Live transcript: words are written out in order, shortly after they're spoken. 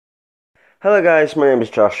Hello guys, my name is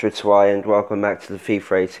Joshua Twy and welcome back to the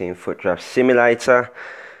FIFA 18 FUT Draft Simulator.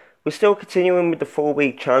 We're still continuing with the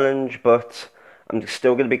 4-week challenge, but I'm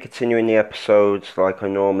still going to be continuing the episodes like I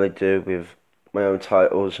normally do with my own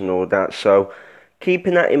titles and all that. So,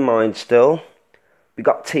 keeping that in mind still, we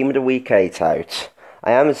got Team of the Week 8 out. I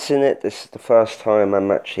haven't seen it, this is the first time I'm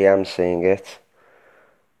actually seeing it.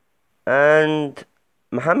 And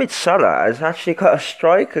Mohamed Salah has actually got a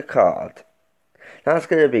striker card. That's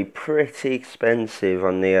going to be pretty expensive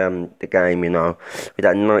on the game, with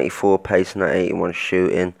that 94 pace and that 81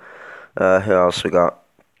 shooting. Who else we got?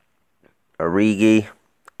 Origi.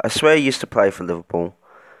 I swear he used to play for Liverpool.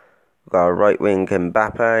 We got a right wing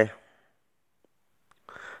Mbappe.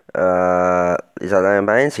 Is that Leighton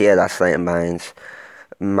Baines? Yeah, that's Leighton Baines.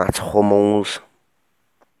 Matt Hummels.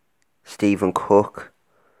 Stephen Cook.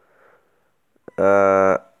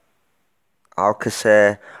 Uh,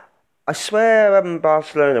 Alcacer. I swear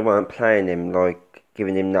Barcelona weren't playing him, like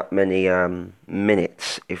giving him that many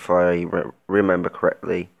minutes, if I remember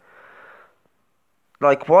correctly.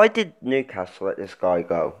 Like, why did Newcastle let this guy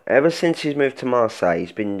go? Ever since he's moved to Marseille,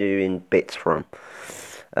 he's been doing bits for him.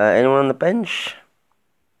 Anyone on the bench?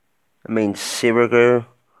 I mean, Sirigu,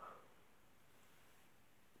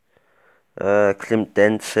 Clint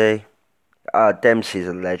Dempsey. Dempsey's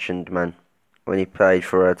a legend, man, when he played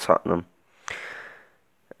for Tottenham.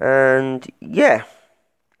 And, yeah,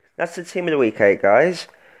 that's the team of the week 8, guys.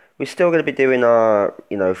 We're still going to be doing our,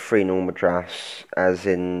 3 normal drafts, as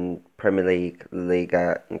in Premier League,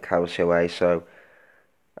 Liga, and Calcio A. So,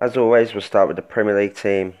 as always, we'll start with the Premier League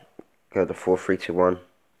team, go to 4-3-2-1.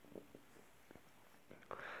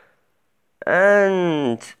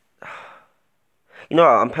 And, you know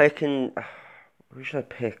what, I'm picking, who should I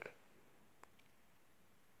pick?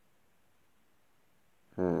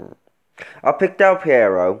 I'll pick Del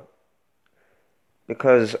Piero,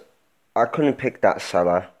 because I couldn't pick that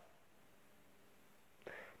Salah,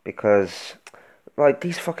 because, like,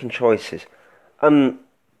 these fucking choices. I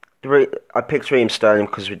picked Raheem Sterling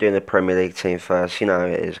because we're doing the Premier League team first. You know how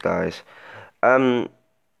it is, guys. Um,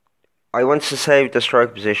 I want to save the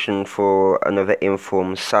striker position for another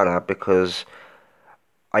informed Salah because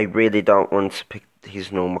I really don't want to pick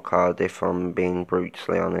his normal card if I'm being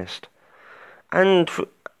brutally honest. And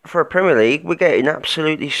for a Premier League, we're getting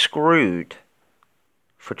absolutely screwed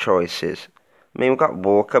for choices. I mean, we've got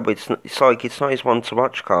Walker, but it's not his one to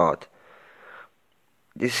watch card.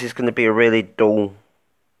 This is going to be a really dull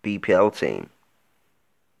BPL team.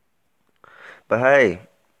 But hey,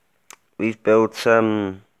 we've built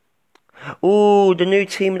ooh, the new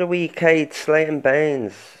team of the week, 8, Leighton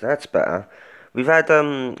Baines. That's better. We've had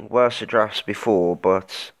worse drafts before,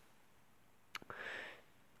 but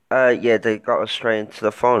yeah, they got us straight into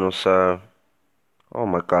the final. So, oh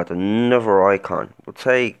my God, another icon. We'll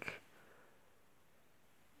take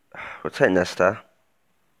Nesta.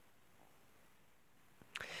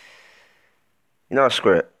 You know,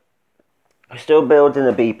 screw it. We're still building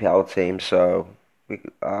a BPL team, so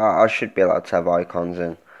I should be allowed to have icons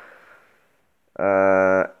in.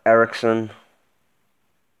 Ericsson.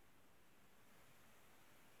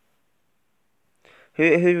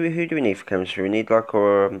 Who do we need for chemistry? We need like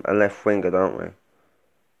a left winger, don't we?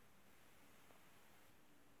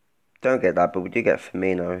 Don't get that, but we do get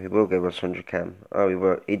Firmino. He will give us 100 chem. Oh, he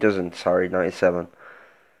will. He doesn't. Sorry, 97.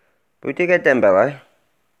 But we do get Dembele.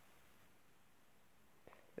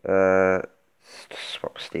 Uh,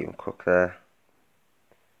 swap Stephen Cook there.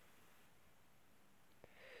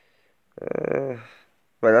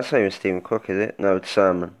 Well, that's not even Stephen Cook, is it? No, it's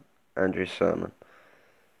Sermon. Andrew Sermon.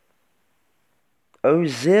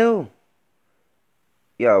 Ozil.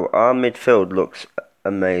 Yo, our midfield looks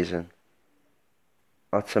amazing.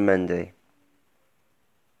 Otamendi.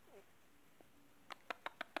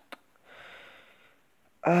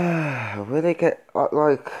 Will they get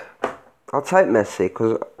like? I'll take Messi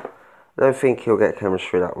because I don't think he'll get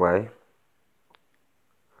chemistry that way.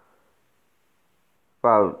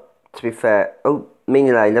 Well, to be fair,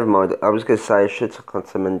 Mignolet, never mind. I was gonna say I should have gone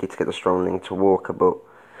to Mendy to get the strong link to Walker, but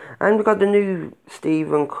and we got the new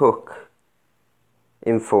Stephen Cook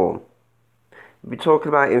in form. We've been talking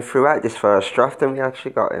about him throughout this first draft, and we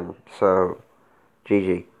actually got him. So,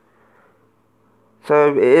 GG.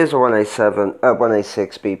 So it is a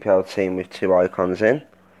 1A6 BPL team with 2 icons in.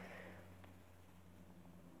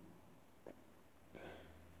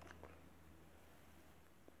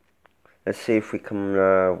 Let's see if we can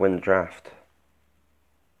win the draft.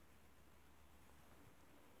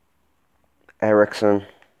 Ericsson.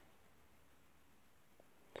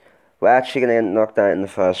 We're actually going to get knocked out in the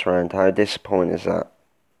first round. How disappointing is that?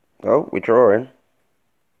 Oh, we're drawing.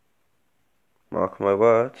 Mark my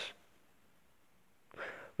words.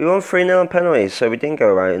 We won 3-0 on penalties, so we didn't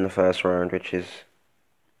go out in the first round, which is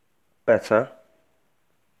better.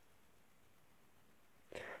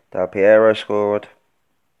 Del Piero scored.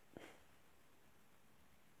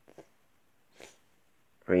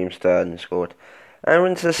 Raheem Sterling scored. And we're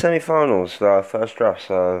into the semi-finals, our first draft,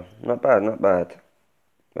 so not bad, not bad.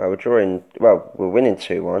 Well, we're drawing, well, we're winning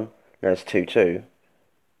 2-1. Now it's 2-2.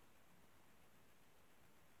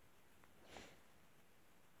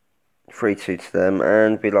 Three two to them,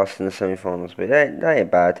 and we lost in the semi-finals, but that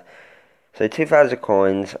ain't bad. So 2,000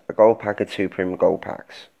 coins, a gold pack of 2 premium gold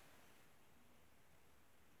packs.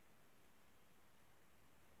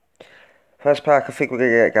 First pack, I think we're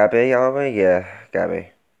going to get Gabby, aren't we? Yeah, Gabby.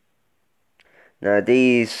 Now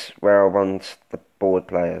these where I want the board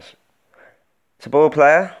players. It's a board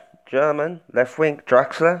player, German, left wing,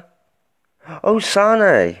 Draxler. Oh, Sane.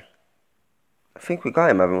 I think we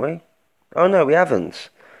got him, haven't we? Oh no, we haven't.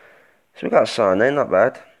 So we got Sane, not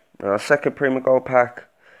bad. And our second premium gold pack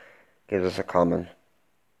gives us a common.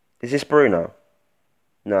 Is this Bruno?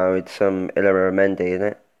 No, it's Ilera Mendy, isn't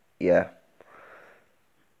it? Yeah.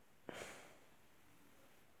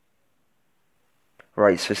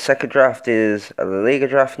 Right, so second draft is a La Liga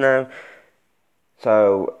draft now.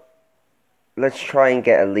 So let's try and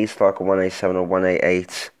get at least like a 187 or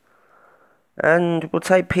 188. And we'll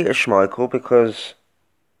take Peter Schmeichel because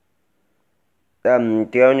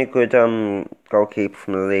the only good goalkeeper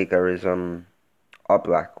from the Liga is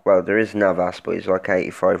Oblak. Well, there is Navas, but he's like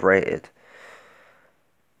 85 rated.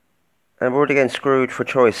 And we're already getting screwed for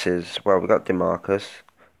choices. Well, we got DeMarcus,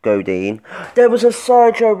 Godin. There was a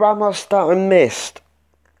Sergio Ramos that I missed.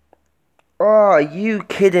 Oh, are you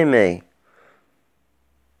kidding me?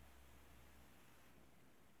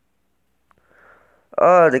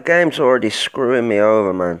 Oh, the game's already screwing me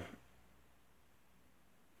over, man.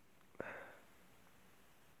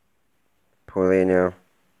 Paulinho.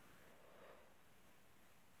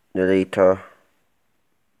 Nolito.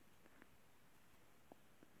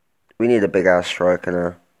 We need a big ass striker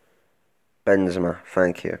now. Benzema,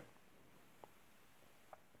 thank you.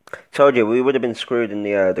 Told you we would have been screwed in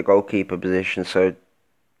the goalkeeper position, so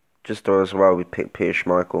just as well we picked Peter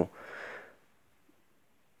Schmeichel.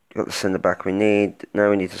 Got the centre back we need. Now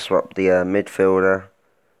we need to swap the midfielder.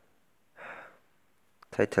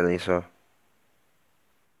 Take Taliso.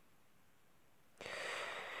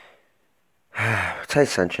 Take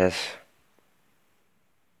Sanchez.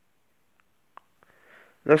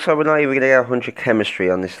 Looks like we're not even going to get 100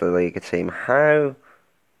 chemistry on this La Liga team. How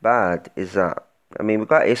bad is that? I mean, we've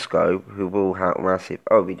got Isco, who will help massive.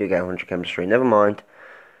 Oh, we do get 100 chemistry. Never mind.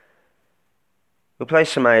 We'll play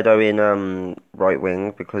Semedo in right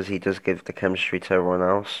wing because he does give the chemistry to everyone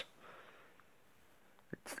else.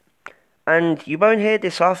 And you won't hear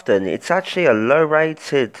this often. It's actually a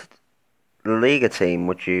low-rated La Liga team,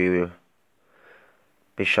 would you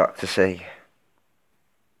be shocked to see?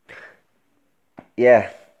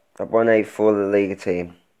 Yeah, a 184 La Liga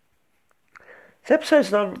team. This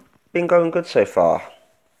episode's not been going good so far.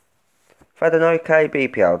 We've had an okay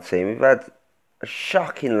BPL team. We've had a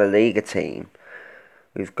shocking La Liga team,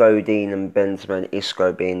 with Godin and Benzema and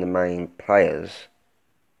Isco being the main players.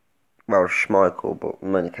 Well, Schmeichel, but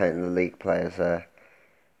I'm only counting the league players there.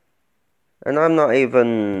 And I'm not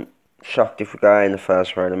even shocked if we go in the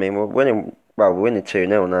first round. I mean, we're winning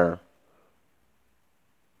 2-0 now.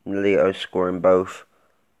 Leo scoring both.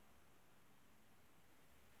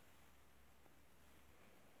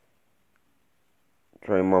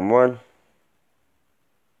 Drawing 1-1.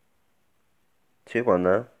 2-1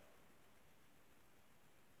 now.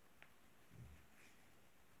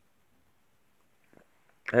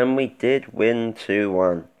 And we did win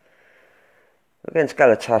 2-1. Against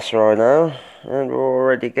Galatasaray now. And we're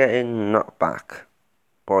already getting knocked back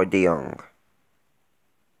by De Jong.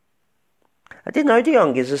 I didn't know De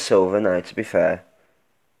Jong is a silver now, to be fair.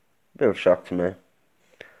 Bit of a shock to me.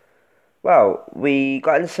 Well, we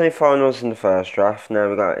got in the semi-finals in the first draft. Now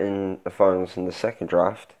we got in the finals in the second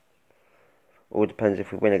draft. All depends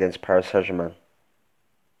if we win against Paris Saint-Germain.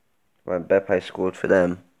 When Beppe scored for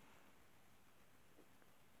them.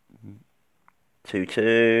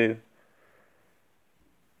 2-2.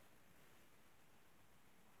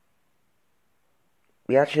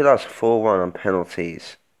 We actually lost 4-1 on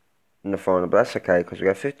penalties in the final, but that's okay because we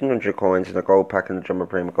got 1,500 coins in the gold pack and the Jumbo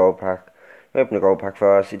Premium gold pack. We open the gold pack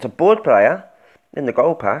first. It's a board player in the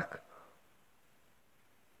gold pack.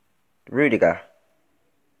 Rudiger.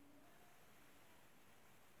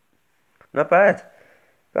 Not bad.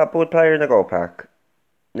 Got a board player in the gold pack.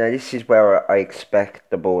 Now this is where I expect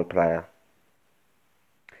the board player.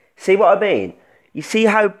 See what I mean? You see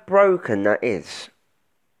how broken that is?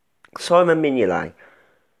 Simon Mignolet.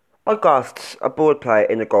 I got a board player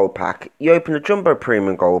in a gold pack. You open a jumbo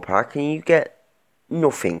premium gold pack and you get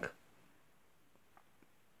nothing.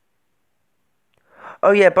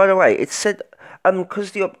 Oh yeah, by the way, it said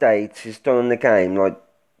because the update is done on the game, like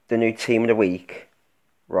the new team of the week,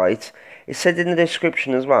 right? It said in the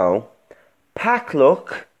description as well, pack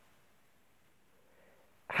luck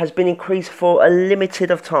has been increased for a limited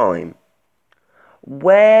of time.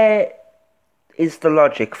 Where is the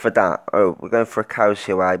logic for that? Oh, we're going for a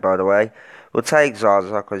Calcio away, by the way. We'll take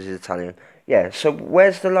Zaza because he's Italian. Yeah, so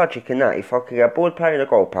where's the logic in that? If I could get a board player in a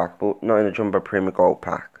gold pack, but not in a Jumbo Premier gold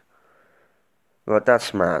pack. Well,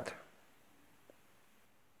 that's mad.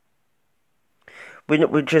 We're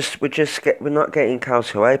not getting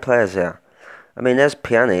Calcio away players here. I mean, there's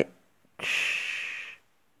Pjanic.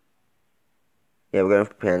 Yeah, we're going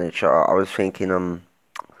for Pjanic. I was thinking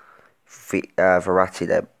Verratti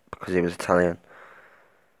there because he was Italian.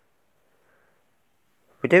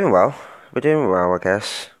 We're doing well. We're doing well, I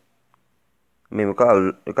guess. I mean, we've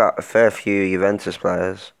got a fair few Juventus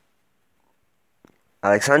players.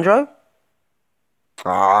 Alexandro?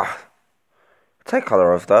 Ah, take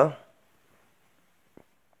Kolarov though.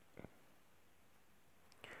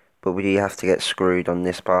 But we do have to get screwed on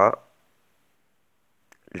this part.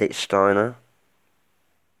 Lichtsteiner.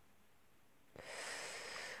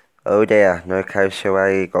 Oh dear, no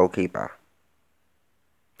Kosovo goalkeeper.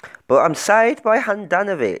 But I'm saved by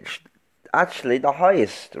Handanovic. Actually, the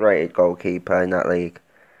highest rated goalkeeper in that league.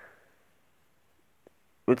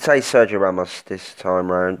 Would say Sergio Ramos this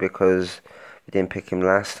time round because we didn't pick him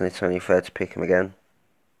last and it's only fair to pick him again.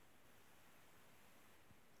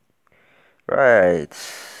 Right.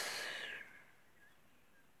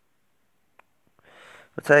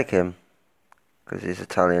 We'll take him because he's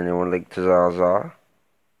Italian and we'll link to Zaza.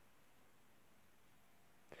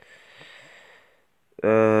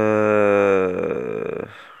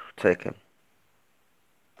 Take him.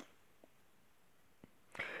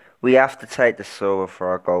 We have to take the silver for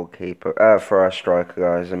our goalkeeper, for our striker,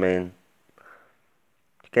 guys. I mean,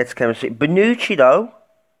 gets chemistry. Bonucci, though.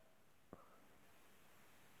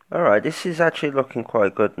 Alright, this is actually looking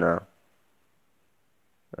quite good now.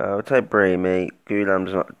 We'll take Brahimi.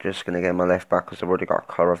 Goulam's not just going to get my left back because I've already got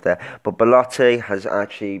Kolarov there. But Belotti has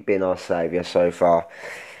actually been our saviour so far.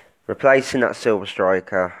 Replacing that silver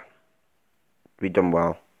striker, we've done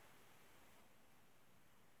well.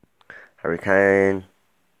 Harry Kane.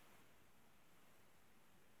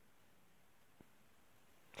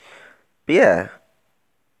 But yeah,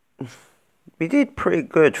 we did pretty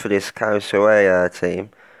good for this Kausoe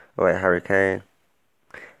team. Oh wait, Harry Kane.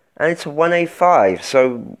 And it's a 185,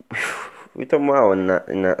 so we've done well in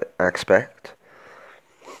that aspect.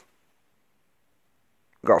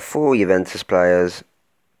 We've got 4 Juventus players.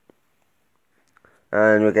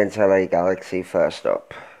 And we're going to LA Galaxy first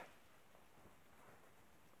up.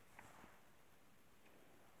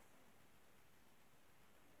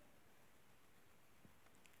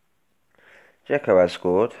 Dzeko has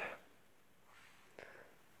scored.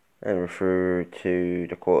 And we're through to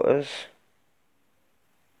the quarters.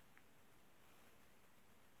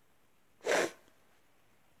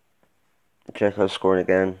 Dzeko scoring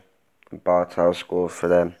again. Bartel scored for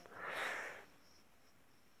them.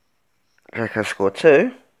 Dzeko scored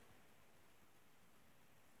 2.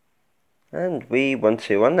 And we won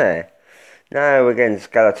 2-1 there. Now we're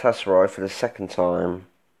against Galatasaray for the second time.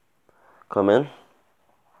 Come in.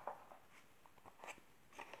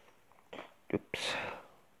 Oops.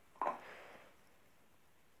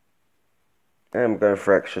 And we're going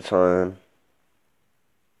for extra time.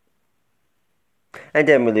 And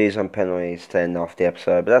then we lose on penalties to end off the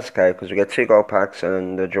episode. But that's okay because we get 2 gold packs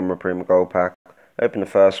and the Jumbo Prima gold pack. Open the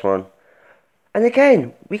first one. And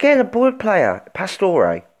again, we get a board player,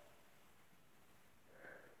 Pastore.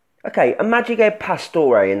 Okay, imagine you get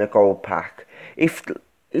Pastore in a gold pack. If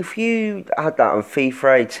you had that on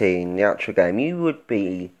FIFA 18, the actual game, you would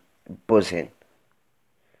be buzzing.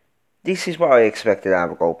 This is what I expected out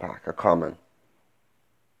of a gold pack, a common.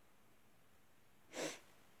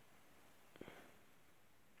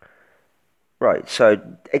 Right, so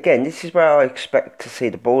again, this is where I expect to see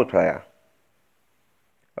the board player.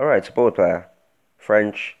 Alright, it's a board player.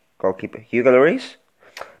 French goalkeeper. Hugo Lloris?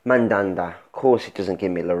 Mandanda. Of course it doesn't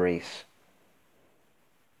give me Lloris.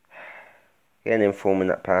 Get an inform in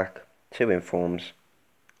that pack. 2 informs.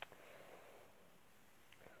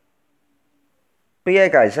 But yeah,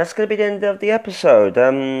 guys, that's going to be the end of the episode.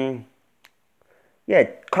 Yeah,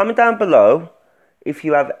 comment down below if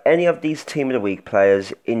you have any of these Team of the Week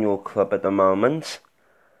players in your club at the moment.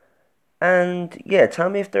 And yeah,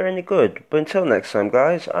 tell me if they're any good. But until next time,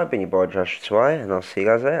 guys, I've been your boy Joshua Twai, and I'll see you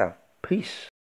guys later. Peace.